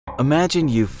Imagine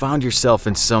you found yourself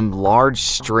in some large,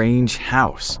 strange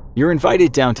house. You're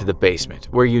invited down to the basement,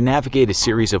 where you navigate a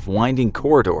series of winding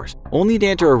corridors, only to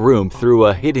enter a room through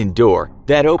a hidden door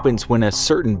that opens when a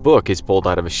certain book is pulled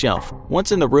out of a shelf.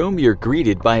 Once in the room, you're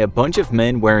greeted by a bunch of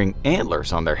men wearing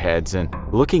antlers on their heads and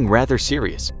looking rather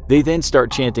serious. They then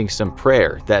start chanting some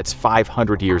prayer that's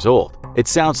 500 years old. It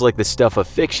sounds like the stuff of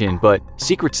fiction, but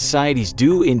secret societies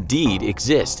do indeed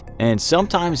exist, and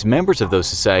sometimes members of those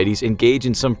societies engage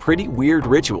in some pretty weird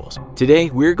rituals. Today,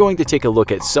 we're going to take a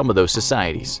look at some of those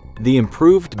societies. The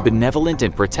Improved Benevolent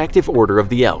and Protective Order of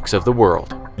the Elks of the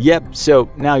World. Yep, so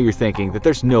now you're thinking that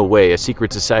there's no way a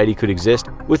secret society could exist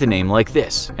with a name like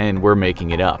this, and we're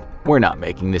making it up. We're not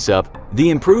making this up.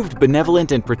 The Improved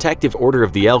Benevolent and Protective Order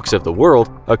of the Elks of the World,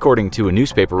 according to a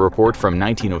newspaper report from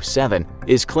 1907,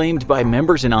 is claimed by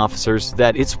members and officers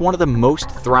that it's one of the most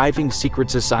thriving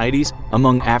secret societies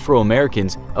among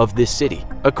Afro-Americans of this city.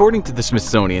 According to the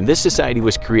Smithsonian, this society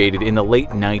was created in the late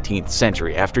 19th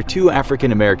century after two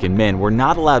African-American men were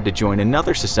not allowed to join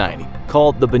another society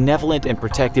called the Benevolent and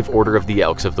Protective Order of the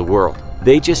Elks of the World.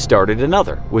 They just started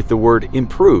another with the word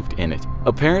improved in it.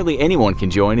 Apparently anyone can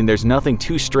join, and there's nothing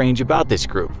too strange about this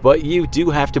group, but you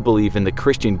do have to believe in the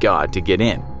Christian God to get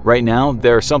in. Right now,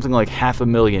 there are something like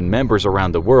 500,000 members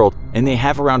around the world, and they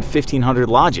have around 1,500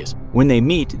 lodges. When they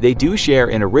meet, they do share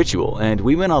in a ritual, and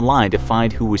we went online to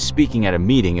find who was speaking at a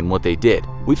meeting and what they did.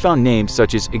 We found names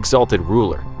such as Exalted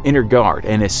Ruler, Inner Guard,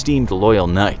 and Esteemed Loyal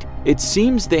Knight. It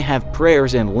seems they have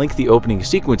prayers and lengthy opening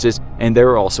sequences, and there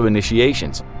are also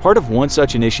initiations. Part of one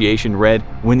such initiation read,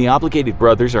 when the obligated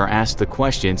brothers are asked the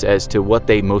questions as to what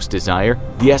they most desire,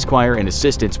 the esquire and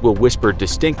assistants will whisper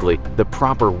distinctly the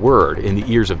proper word in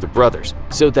the ears of the brothers,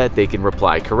 so that they can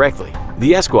reply correctly.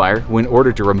 The esquire, when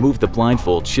ordered to remove the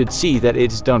blindfold, should see that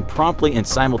it is done promptly and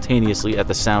simultaneously at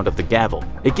the sound of the gavel.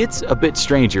 It gets a bit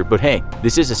stranger, but hey,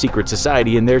 this is a secret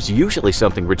society and there's usually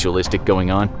something ritualistic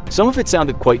going on. Some of it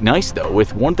sounded quite nice though,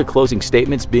 with one of the closing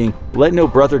statements being, "Let no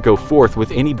brother go forth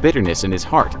with any bitterness in his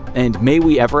heart, and may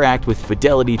we ever act with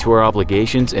fidelity to our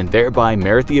obligations and thereby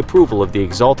merit the approval of the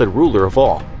exalted ruler of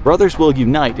all." Brothers will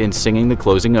unite in singing the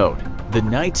closing ode. The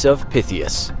Knights of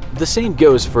Pythias. The same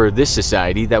goes for this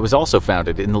society that was also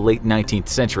founded in the late 19th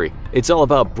century. It's all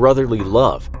about brotherly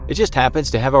love. It just happens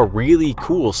to have a really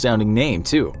cool sounding name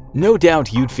too. No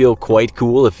doubt you'd feel quite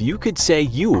cool if you could say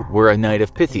you were a Knight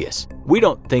of Pythias. We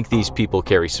don't think these people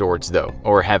carry swords though,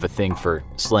 or have a thing for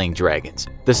slaying dragons.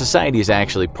 The society is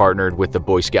actually partnered with the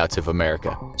Boy Scouts of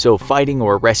America, so fighting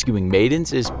or rescuing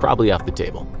maidens is probably off the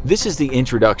table. This is the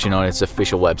introduction on its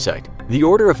official website. The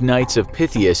Order of Knights of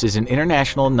Pythias is an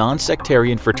international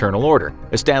non-sectarian fraternal order,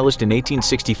 established in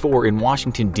 1864 in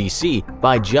Washington, D.C.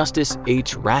 by Justice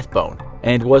H. Rathbone,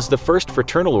 and was the first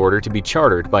fraternal order to be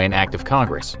chartered by an act of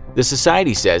Congress. The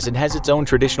society says it has its own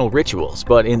traditional rituals,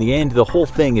 but in the end the whole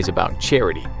thing is about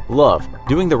charity, love,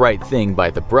 doing the right thing by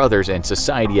the brothers and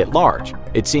society at large.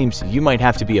 It seems you might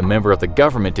have to be a member of the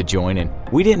government to join, and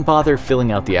we didn't bother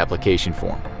filling out the application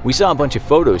form. We saw a bunch of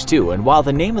photos too, and while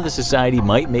the name of the society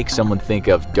might make someone think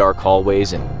of dark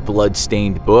hallways and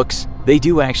blood-stained books, they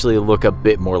do actually look a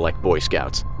bit more like Boy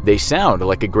Scouts. They sound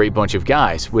like a great bunch of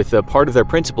guys, with a part of their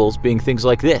principles being things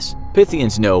like this.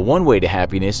 Pythians know one way to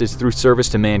happiness is through service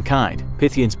to mankind.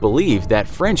 Pythians believe that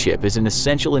friendship is an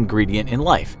essential ingredient in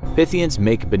life. Pythians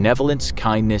make benevolence,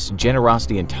 kindness,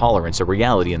 generosity, and tolerance a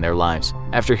reality in their lives.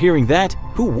 After hearing that,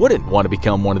 who wouldn't want to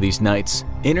become one of these knights?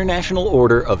 International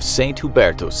Order of St.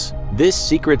 Hubertus. This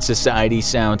secret society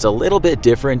sounds a little bit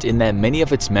different in that many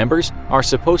of its members are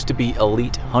supposed to be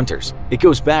elite hunters. It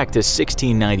goes back to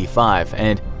 1695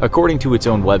 and, according to its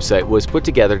own website, was put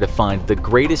together to find the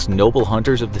greatest noble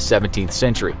hunters of the 17th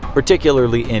century,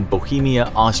 particularly in Bohemia,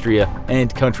 Austria,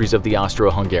 and countries of the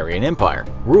Austro-Hungarian Empire,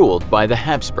 ruled by the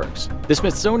Habsburgs. The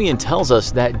Smithsonian tells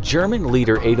us that German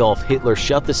leader Adolf Hitler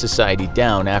shut the society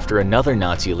down after another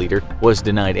Nazi leader was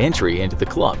denied entry into the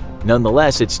club.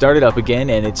 Nonetheless, it started up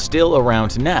again and it's still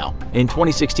around now. In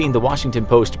 2016, the Washington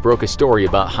Post broke a story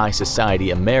about high society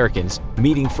Americans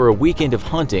meeting for a weekend of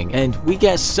hunting, and we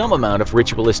guess some amount of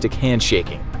ritualistic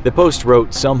handshaking. The Post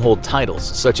wrote some hold titles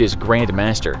such as Grand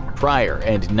Master, Prior,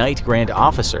 and Knight Grand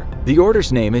Officer. The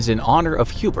order's name is in honor of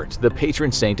Hubert, the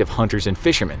patron saint of hunters and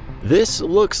fishermen. This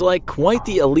looks like quite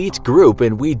the elite group,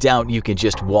 and we doubt you can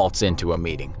just waltz into a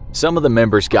meeting. Some of the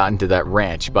members got into that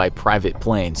ranch by private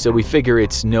plane, so we figure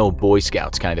it's no Boy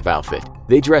Scouts kind of outfit.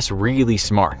 They dress really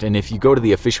smart, and if you go to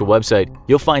the official website,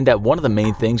 you'll find that one of the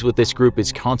main things with this group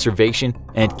is conservation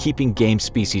and keeping game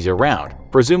species around,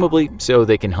 presumably so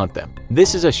they can hunt them.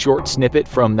 This is a short snippet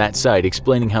from that site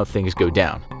explaining how things go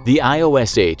down. The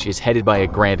IOSH is headed by a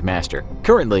Grand Master.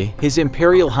 Currently, His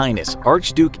Imperial Highness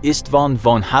Archduke Istvan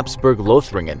von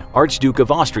Habsburg-Lothringen, Archduke of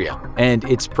Austria, and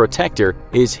its protector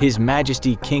is His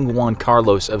Majesty King Juan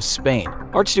Carlos of Spain.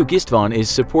 Archduke Istvan is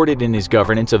supported in his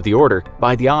governance of the order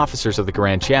by the officers of the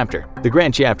Grand Chapter. The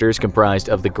Grand Chapter is comprised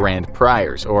of the Grand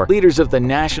Priors, or leaders of the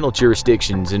national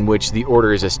jurisdictions in which the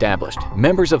order is established,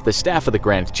 members of the staff of the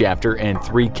Grand Chapter, and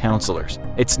 3 counselors.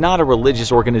 It's not a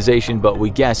religious organization, but we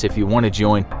guess if you want to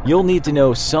join, you'll need to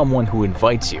know someone who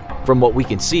invites you. From what we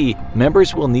can see,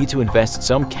 members will need to invest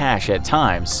some cash at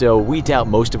times, so we doubt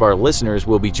most of our listeners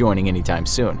will be joining anytime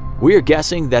soon. We are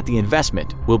guessing that the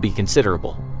investment will be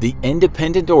considerable. The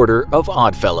Independent Order of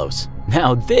Oddfellows.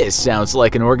 Now this sounds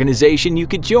like an organization you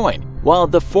could join. While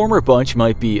the former bunch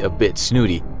might be a bit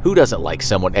snooty, who doesn't like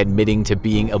someone admitting to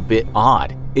being a bit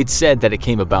odd? It's said that it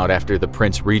came about after the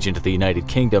Prince Regent of the United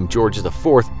Kingdom, George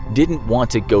IV, didn't want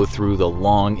to go through the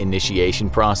long initiation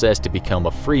process to become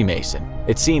a Freemason.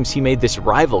 It seems he made this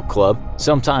rival club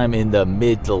sometime in the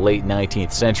mid to late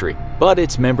 19th century, but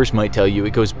its members might tell you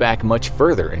it goes back much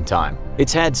further in time.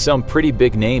 It's had some pretty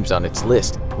big names on its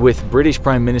list, with British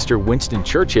Prime Minister Winston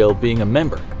Churchill being a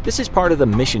member. This is part of the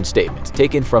mission statement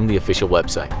taken from the official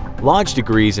website. Lodge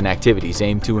degrees and activities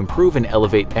aim to improve and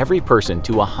elevate every person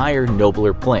to a higher,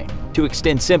 nobler plane, to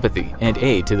extend sympathy and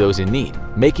aid to those in need,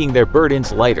 making their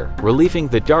burdens lighter, relieving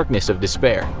the darkness of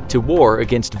despair, to war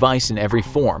against vice in every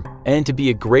form, and to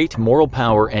be a great moral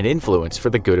power and influence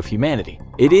for the good of humanity.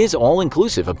 It is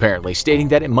all-inclusive, apparently, stating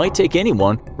that it might take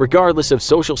anyone, regardless of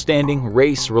social standing,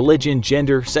 race, religion,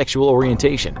 gender, sexual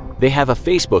orientation. They have a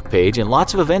Facebook page and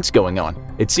lots of events going on.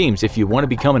 It seems if you want to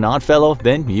become an Oddfellow,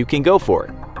 then you can go for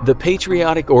it. The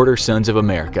Patriotic Order Sons of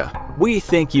America. We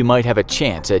think you might have a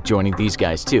chance at joining these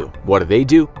guys too. What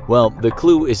do? Well, the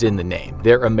clue is in the name.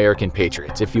 They're American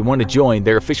patriots. If you want to join,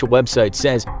 their official website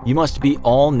says you must be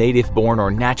all native-born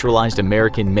or naturalized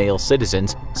American male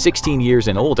citizens, 16 years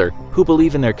and older, who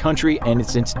believe in their country and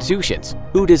its institutions,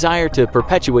 who desire to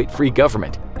perpetuate free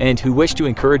government, and who wish to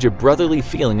encourage a brotherly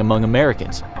feeling among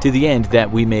Americans, to the end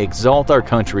that we may exalt our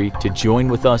country to join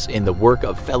with us in the work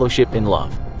of fellowship and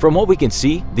love. From what we can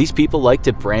see, these people like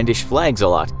to brandish flags a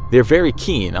lot. They're very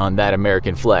keen on that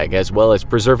American flag, as well as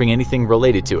preserving anything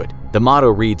related to it. The motto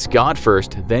reads God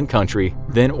first, then country,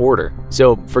 then order.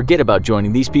 So forget about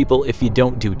joining these people if you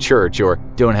don't do church or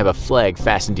don't have a flag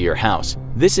fastened to your house.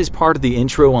 This is part of the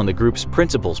intro on the group's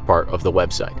principles part of the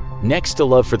website. Next to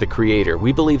love for the Creator,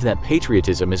 we believe that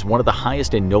patriotism is one of the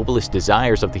highest and noblest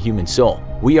desires of the human soul.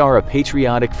 We are a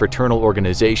patriotic fraternal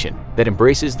organization that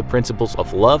embraces the principles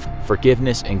of love,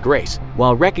 forgiveness, and grace,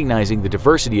 while recognizing the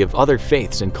diversity of other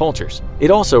faiths and cultures. It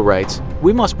also writes,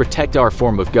 we must protect our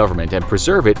form of government and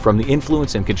preserve it from the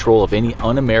influence and control of any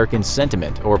un-American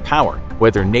sentiment or power,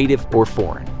 whether native or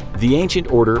foreign. The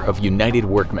Ancient Order of United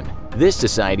Workmen. This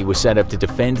society was set up to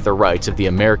defend the rights of the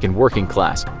American working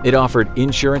class. It offered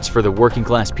insurance for the working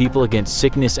class people against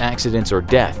sickness, accidents, or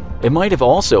death. It might have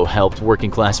also helped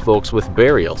working class folks with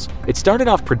burials. It started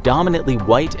off predominantly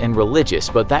white and religious,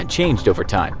 but that changed over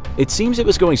time. It seems it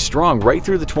was going strong right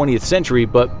through the 20th century,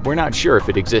 but we're not sure if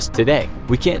it exists today.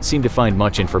 We can't seem to find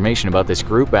much information about this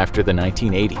group after the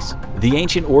 1980s. The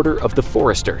Ancient Order of the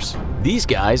Foresters. These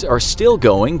guys are still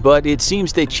going, but it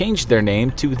seems they changed their name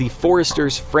to the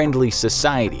Foresters Friendly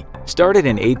Society. Started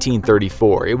in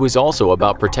 1834, it was also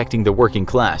about protecting the working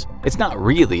class. It's not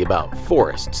really about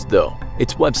forests, though.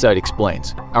 Its website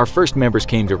explains, our first members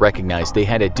came to recognize they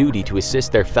had a duty to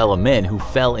assist their fellow men who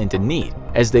fell into need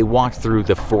as they walked through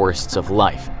the forests of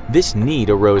life. This need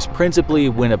arose principally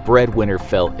when a breadwinner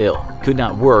fell ill, could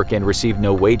not work, and received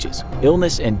no wages.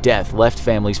 Illness and death left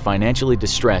families financially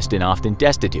distressed and often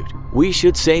destitute. We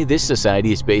should say this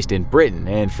society is based in Britain,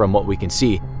 and from what we can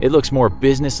see, it looks more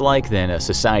business-like than a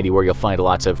society where you'll find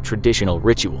lots of traditional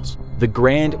rituals. The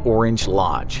Grand Orange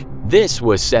Lodge. This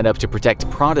was set up to protect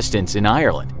Protestants in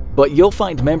Ireland, but you'll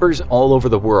find members all over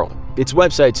the world. Its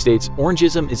website states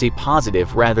Orangism is a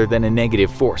positive rather than a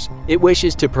negative force. It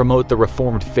wishes to promote the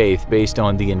Reformed faith based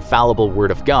on the infallible Word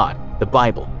of God, the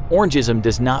Bible. Orangism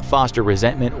does not foster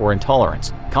resentment or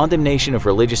intolerance. Condemnation of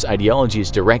religious ideology is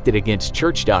directed against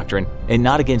church doctrine and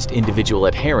not against individual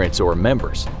adherents or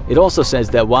members. It also says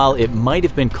that while it might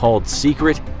have been called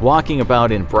secret, walking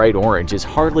about in bright orange is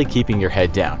hardly keeping your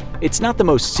head down. It's not the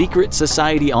most secret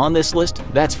society on this list,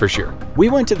 that's for sure. We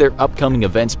went to their upcoming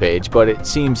events page, but it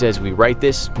seems as we write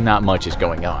this, not much is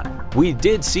going on. We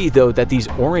did see though that these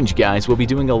orange guys will be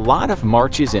doing a lot of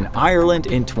marches in Ireland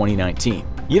in 2019.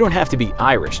 You don't have to be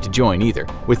Irish to join either,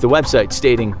 with the website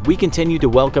stating, "We continue to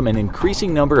welcome an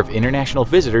increasing number of international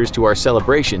visitors to our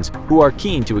celebrations who are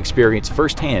keen to experience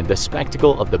firsthand the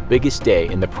spectacle of the biggest day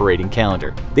in the parading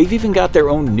calendar." They've even got their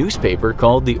own newspaper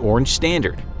called the Orange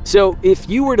Standard. So if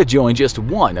you were to join just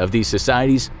one of these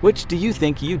societies, which do you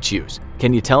think you'd choose?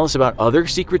 Can you tell us about other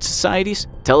secret societies?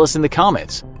 Tell us in the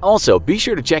comments. Also, be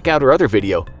sure to check out our other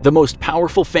video, The Most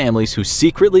Powerful Families Who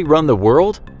Secretly Run the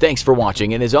World. Thanks for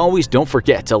watching, and as always, don't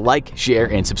forget to like, share,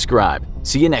 and subscribe.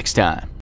 See you next time.